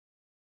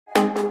I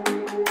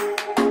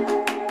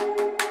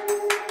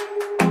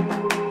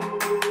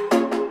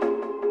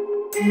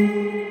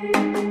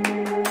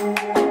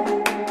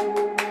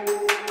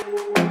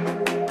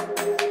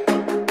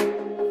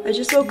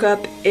just woke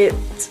up.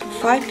 It's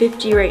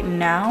 5:50 right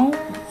now,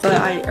 but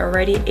I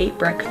already ate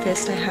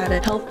breakfast. I had a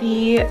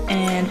healthy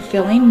and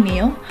filling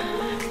meal.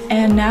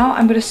 And now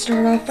I'm gonna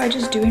start off by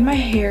just doing my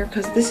hair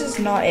because this is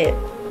not it.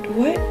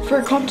 What? For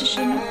a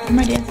competition for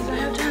my dances, I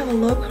have to have a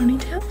low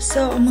ponytail.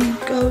 So I'm gonna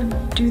go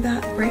do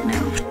that right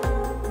now.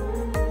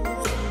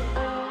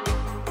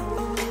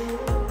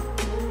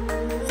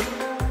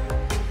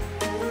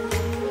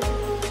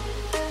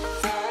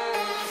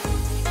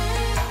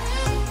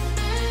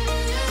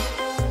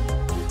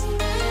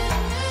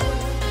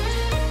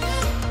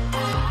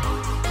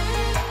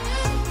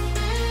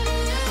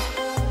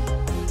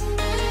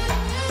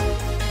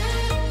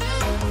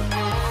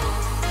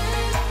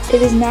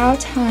 It is now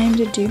time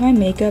to do my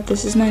makeup.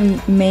 This is my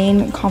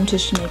main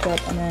competition makeup,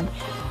 and then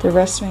the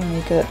rest of my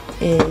makeup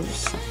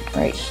is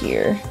right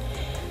here.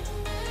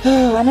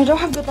 And I don't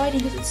have good lighting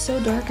because it's so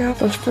dark out.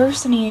 But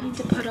first I need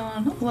to put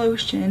on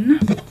lotion.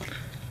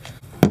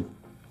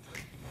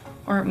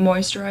 Or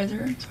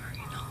moisturizer, sorry,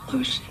 not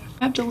lotion.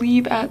 I have to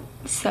leave at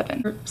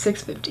 7 or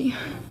 6:50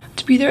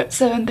 to be there at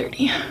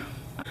 7:30.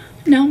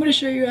 Now I'm gonna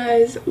show you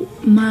guys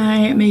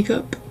my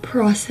makeup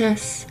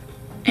process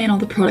and all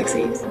the products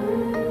I use.